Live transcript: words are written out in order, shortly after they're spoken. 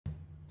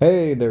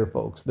Hey there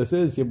folks, this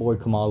is your boy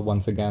Kamal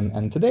once again,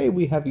 and today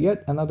we have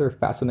yet another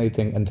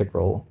fascinating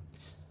integral.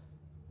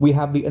 We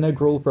have the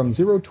integral from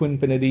 0 to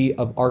infinity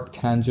of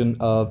arctangent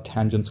of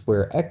tangent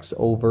square x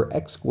over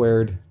x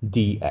squared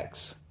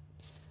dx.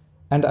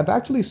 And I've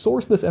actually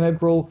sourced this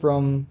integral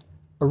from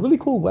a really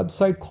cool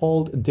website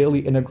called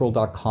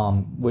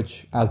dailyintegral.com,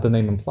 which, as the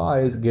name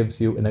implies, gives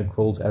you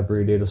integrals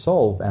every day to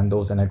solve, and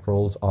those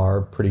integrals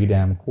are pretty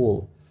damn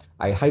cool.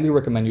 I highly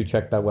recommend you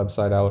check that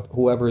website out.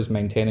 Whoever is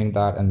maintaining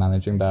that and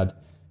managing that,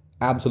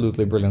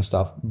 absolutely brilliant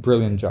stuff.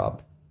 Brilliant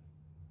job.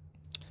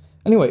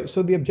 Anyway,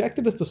 so the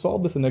objective is to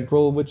solve this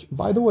integral, which,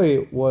 by the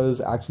way,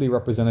 was actually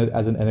represented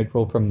as an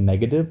integral from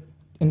negative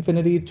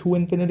infinity to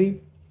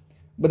infinity.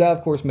 But that,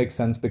 of course, makes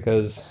sense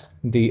because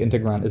the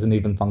integrand is an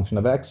even function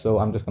of x, so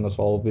I'm just going to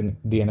solve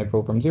the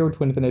integral from 0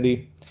 to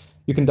infinity.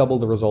 You can double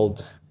the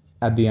result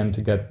at the end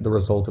to get the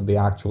result of the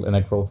actual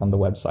integral from the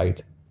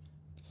website.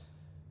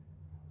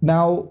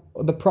 Now,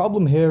 the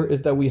problem here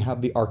is that we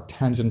have the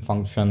arctangent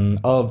function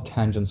of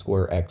tangent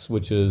square x,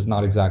 which is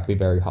not exactly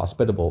very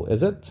hospitable,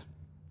 is it?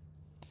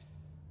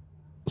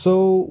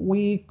 So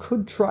we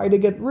could try to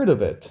get rid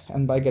of it,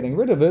 and by getting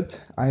rid of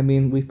it, I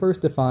mean we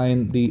first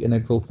define the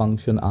integral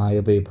function I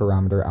of a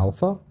parameter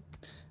alpha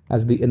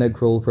as the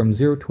integral from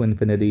 0 to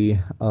infinity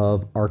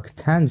of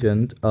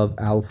arctangent of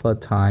alpha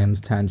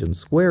times tangent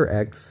square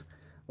x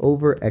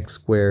over x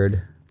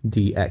squared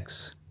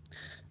dx.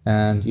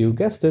 And you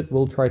guessed it,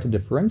 we'll try to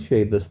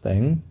differentiate this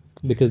thing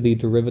because the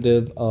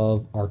derivative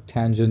of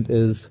arctangent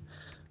is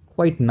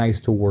quite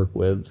nice to work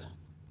with.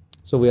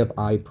 So we have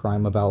I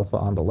prime of alpha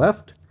on the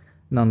left,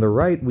 and on the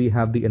right we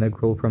have the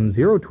integral from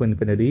 0 to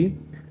infinity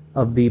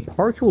of the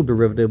partial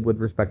derivative with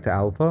respect to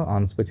alpha,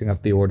 on switching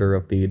up the order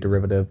of the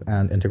derivative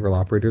and integral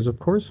operators, of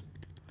course,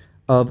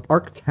 of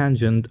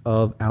arctangent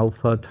of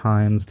alpha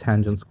times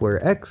tangent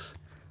square x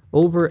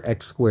over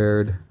x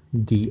squared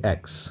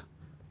dx.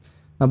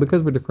 Now,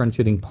 because we're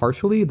differentiating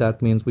partially,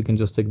 that means we can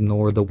just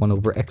ignore the 1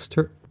 over x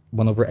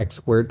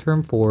squared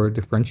term for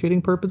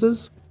differentiating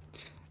purposes.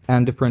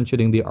 And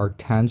differentiating the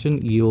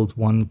arctangent yields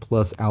 1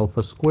 plus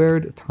alpha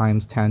squared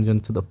times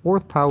tangent to the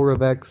 4th power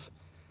of x.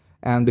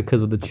 And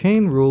because of the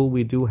chain rule,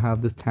 we do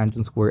have this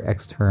tangent square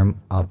x term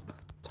up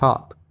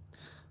top.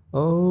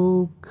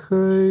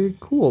 Okay,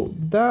 cool.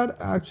 That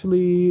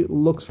actually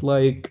looks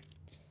like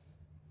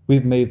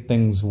we've made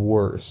things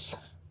worse.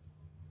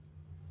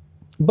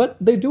 But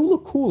they do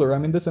look cooler. I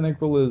mean, this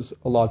integral is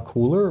a lot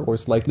cooler, or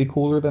slightly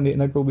cooler than the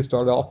integral we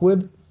started off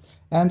with,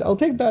 and I'll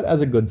take that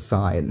as a good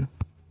sign.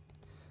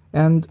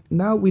 And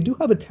now we do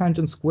have a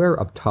tangent square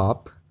up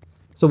top,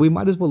 so we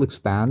might as well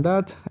expand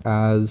that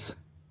as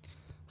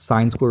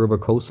sine square over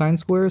cosine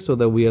square, so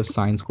that we have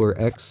sine square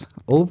x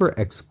over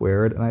x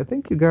squared, and I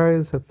think you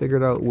guys have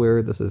figured out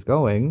where this is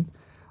going,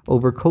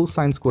 over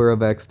cosine square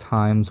of x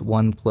times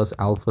 1 plus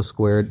alpha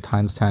squared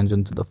times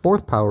tangent to the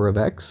 4th power of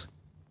x.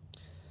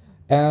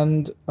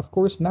 And, of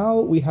course, now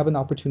we have an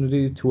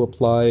opportunity to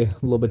apply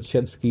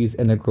Lobachevsky's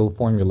integral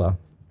formula,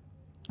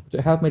 which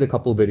I have made a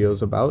couple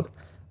videos about.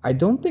 I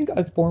don't think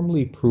I've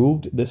formally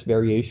proved this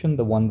variation,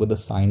 the one with the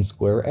sine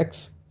square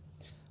x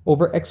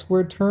over x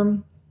squared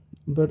term,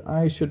 but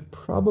I should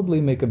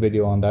probably make a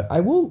video on that. I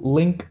will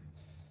link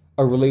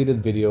a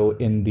related video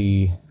in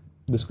the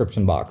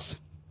description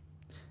box.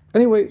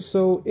 Anyway,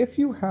 so if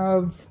you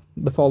have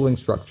the following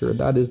structure,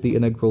 that is the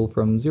integral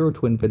from 0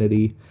 to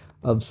infinity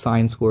of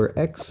sine square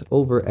x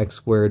over x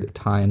squared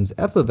times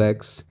f of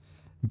x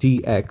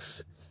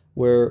dx,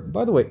 where,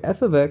 by the way,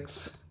 f of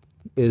x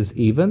is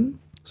even,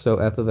 so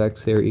f of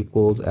x here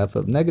equals f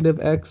of negative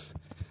x,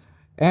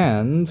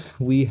 and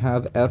we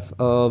have f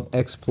of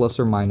x plus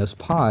or minus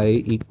pi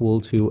equal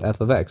to f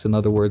of x. In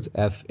other words,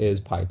 f is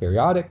pi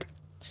periodic.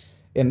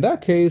 In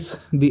that case,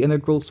 the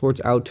integral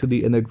sorts out to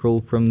the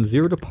integral from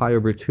 0 to pi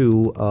over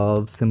 2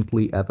 of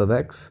simply f of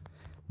x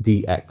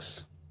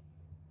dx.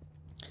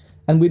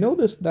 And we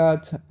notice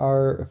that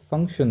our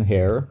function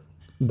here,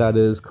 that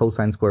is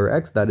cosine square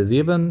x, that is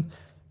even,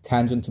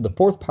 tangent to the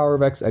 4th power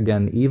of x,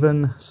 again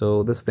even,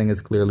 so this thing is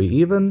clearly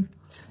even,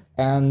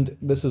 and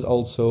this is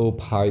also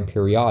pi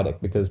periodic,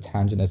 because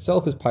tangent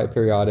itself is pi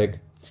periodic,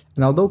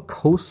 and although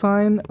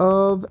cosine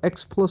of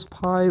x plus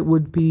pi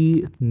would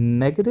be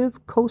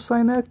negative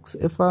cosine x,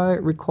 if I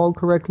recall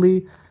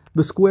correctly,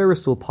 the square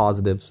is still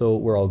positive, so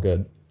we're all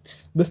good.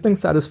 This thing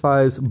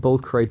satisfies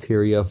both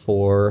criteria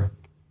for,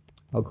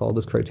 I'll call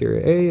this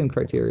criteria A and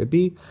criteria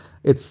B.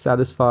 It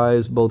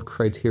satisfies both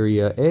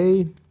criteria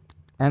A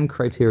and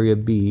criteria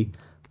B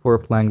for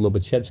applying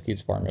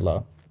Lobachevsky's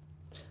formula.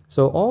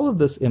 So all of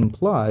this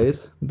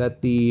implies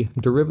that the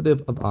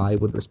derivative of I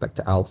with respect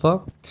to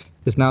alpha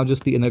is now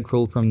just the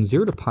integral from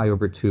 0 to pi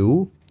over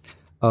 2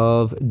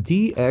 of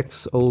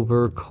dx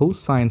over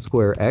cosine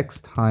square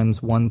x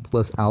times 1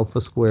 plus alpha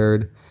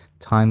squared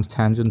times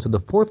tangent to the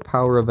 4th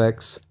power of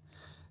x.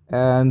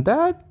 And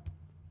that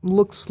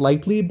looks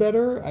slightly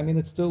better. I mean,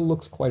 it still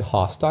looks quite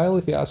hostile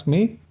if you ask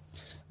me,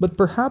 but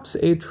perhaps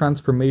a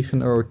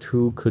transformation or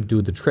two could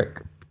do the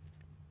trick.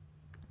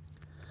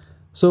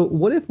 So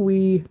what if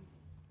we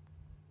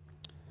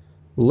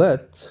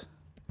let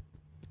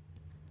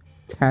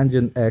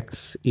tangent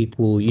x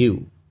equal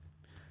u,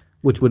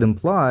 which would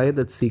imply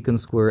that secant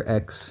square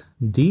x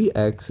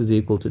dx is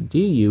equal to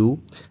du,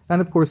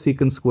 and of course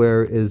secant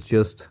square is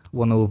just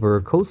 1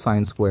 over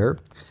cosine square.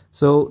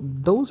 So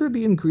those are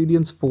the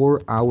ingredients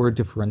for our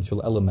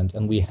differential element,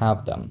 and we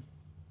have them.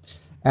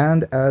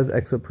 And as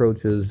x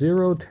approaches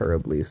 0,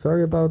 terribly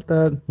sorry about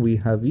that, we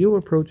have u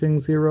approaching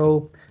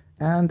 0,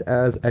 and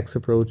as x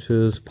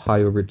approaches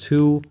pi over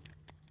 2,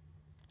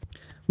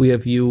 we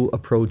have u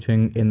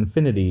approaching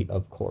infinity,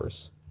 of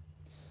course.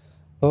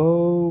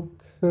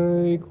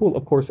 Okay, cool.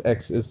 Of course,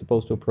 x is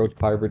supposed to approach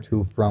pi over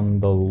 2 from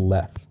the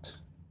left,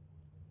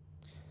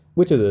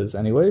 which it is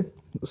anyway.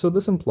 So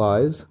this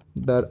implies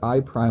that I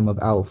prime of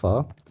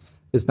alpha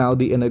is now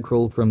the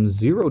integral from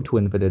 0 to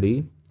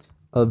infinity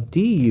of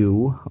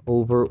du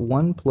over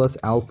 1 plus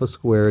alpha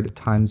squared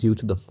times u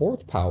to the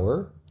 4th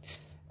power.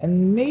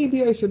 And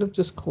maybe I should have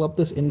just clubbed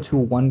this into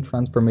one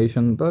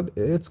transformation, but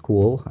it's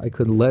cool. I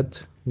could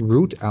let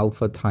root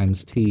alpha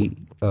times t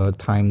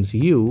times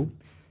u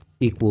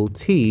equal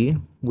t,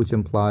 which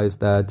implies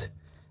that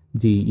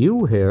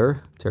du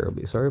here,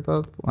 terribly sorry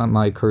about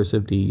my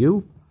cursive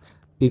du,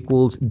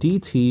 equals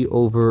dt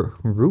over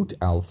root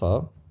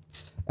alpha.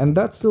 And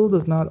that still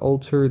does not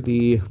alter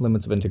the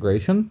limits of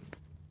integration.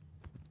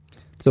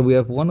 So we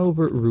have 1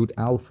 over root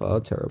alpha,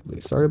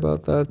 terribly sorry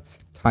about that,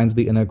 times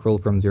the integral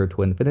from 0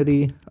 to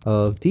infinity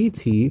of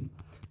dt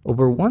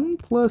over 1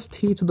 plus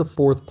t to the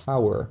 4th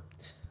power,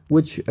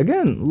 which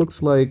again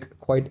looks like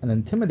quite an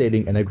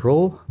intimidating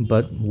integral,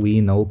 but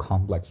we know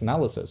complex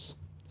analysis.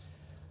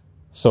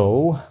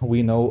 So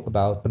we know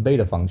about the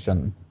beta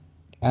function,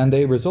 and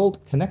a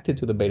result connected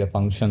to the beta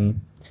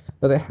function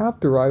that I have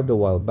derived a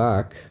while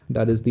back,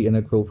 that is the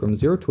integral from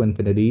 0 to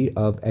infinity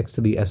of x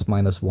to the s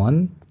minus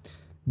 1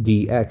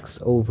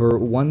 dx over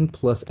 1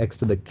 plus x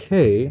to the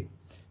k.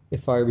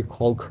 If I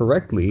recall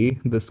correctly,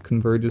 this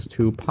converges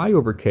to pi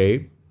over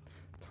k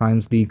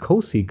times the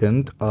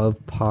cosecant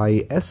of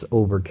pi s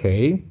over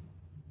k.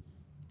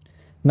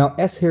 Now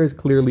s here is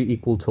clearly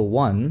equal to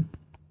 1,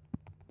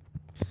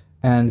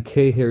 and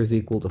k here is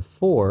equal to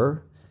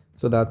 4,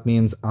 so that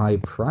means I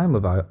prime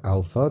of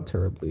alpha,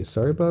 terribly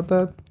sorry about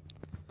that,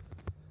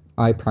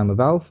 I prime of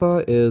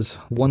alpha is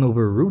 1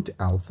 over root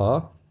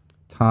alpha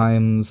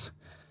times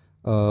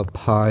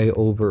pi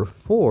over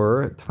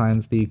 4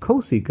 times the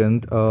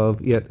cosecant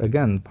of, yet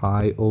again,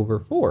 pi over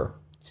 4.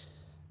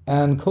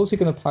 And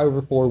cosecant of pi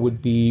over 4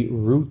 would be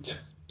root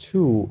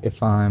 2,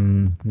 if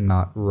I'm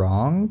not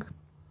wrong.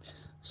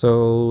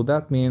 So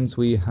that means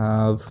we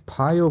have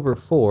pi over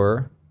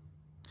 4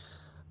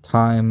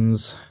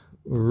 times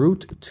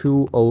root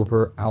 2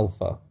 over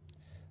alpha.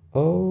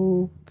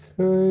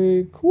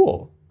 Okay,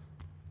 cool.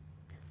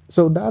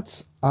 So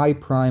that's I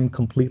prime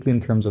completely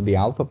in terms of the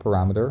alpha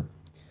parameter.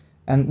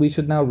 And we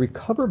should now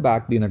recover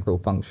back the integral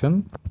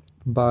function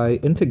by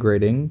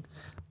integrating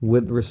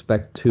with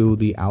respect to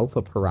the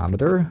alpha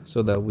parameter,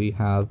 so that we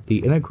have the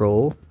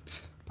integral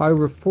pi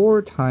over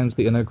 4 times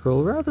the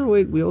integral, rather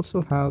wait, we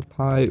also have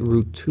pi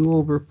root 2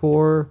 over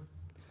 4,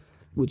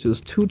 which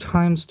is 2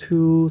 times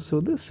 2,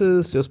 so this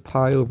is just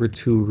pi over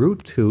 2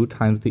 root 2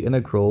 times the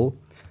integral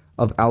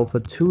of alpha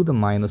to the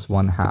minus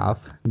 1/2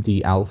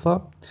 d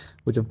alpha,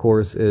 which of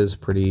course is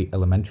pretty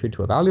elementary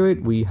to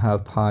evaluate. We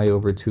have pi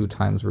over 2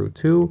 times root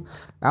 2,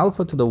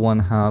 alpha to the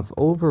 1/2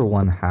 over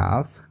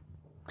 1/2,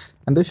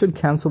 and this should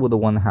cancel with the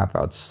 1/2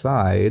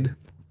 outside,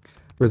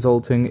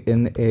 resulting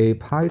in a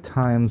pi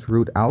times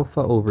root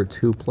alpha over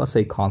 2 plus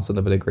a constant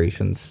of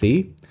integration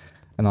c.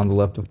 And on the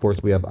left, of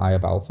course, we have I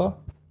of alpha.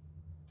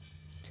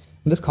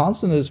 And this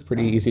constant is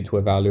pretty easy to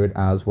evaluate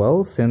as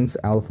well, since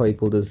alpha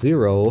equal to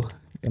 0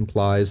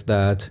 implies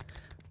that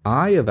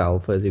I of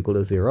alpha is equal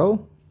to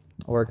 0.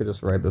 Or I could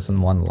just write this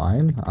in one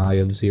line. I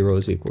of 0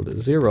 is equal to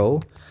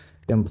 0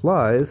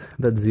 implies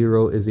that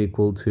 0 is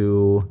equal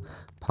to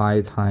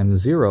pi times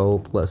 0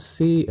 plus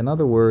c. In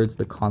other words,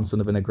 the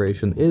constant of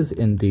integration is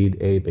indeed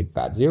a big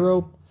fat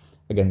 0.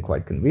 Again,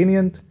 quite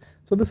convenient.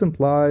 So this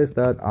implies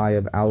that I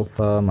of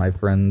alpha, my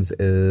friends,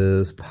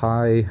 is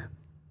pi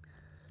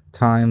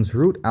times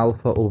root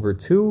alpha over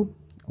 2.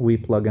 We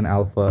plug in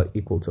alpha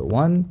equal to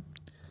 1.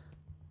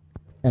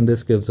 And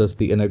this gives us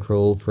the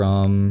integral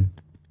from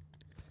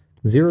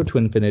 0 to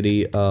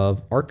infinity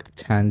of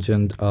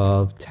arctangent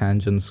of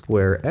tangent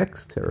square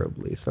x,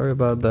 terribly sorry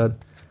about that,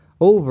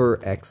 over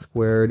x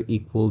squared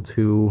equal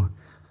to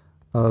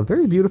a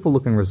very beautiful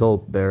looking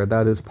result there.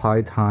 That is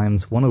pi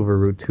times 1 over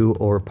root 2,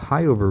 or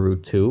pi over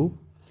root 2.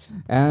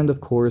 And of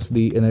course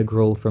the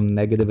integral from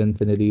negative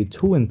infinity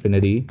to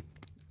infinity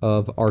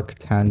of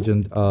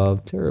arctangent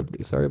of,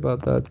 terribly sorry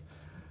about that,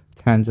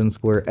 tangent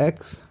square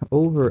x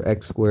over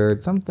x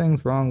squared.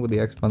 Something's wrong with the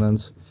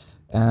exponents.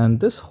 And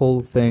this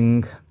whole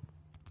thing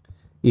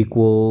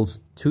equals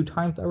 2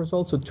 times that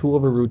result. So 2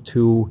 over root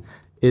 2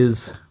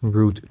 is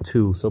root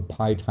 2. So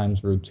pi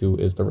times root 2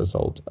 is the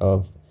result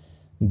of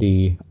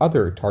the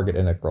other target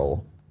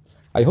integral.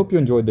 I hope you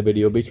enjoyed the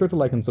video. Be sure to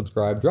like and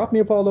subscribe. Drop me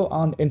a follow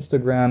on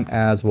Instagram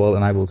as well,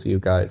 and I will see you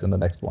guys in the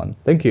next one.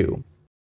 Thank you.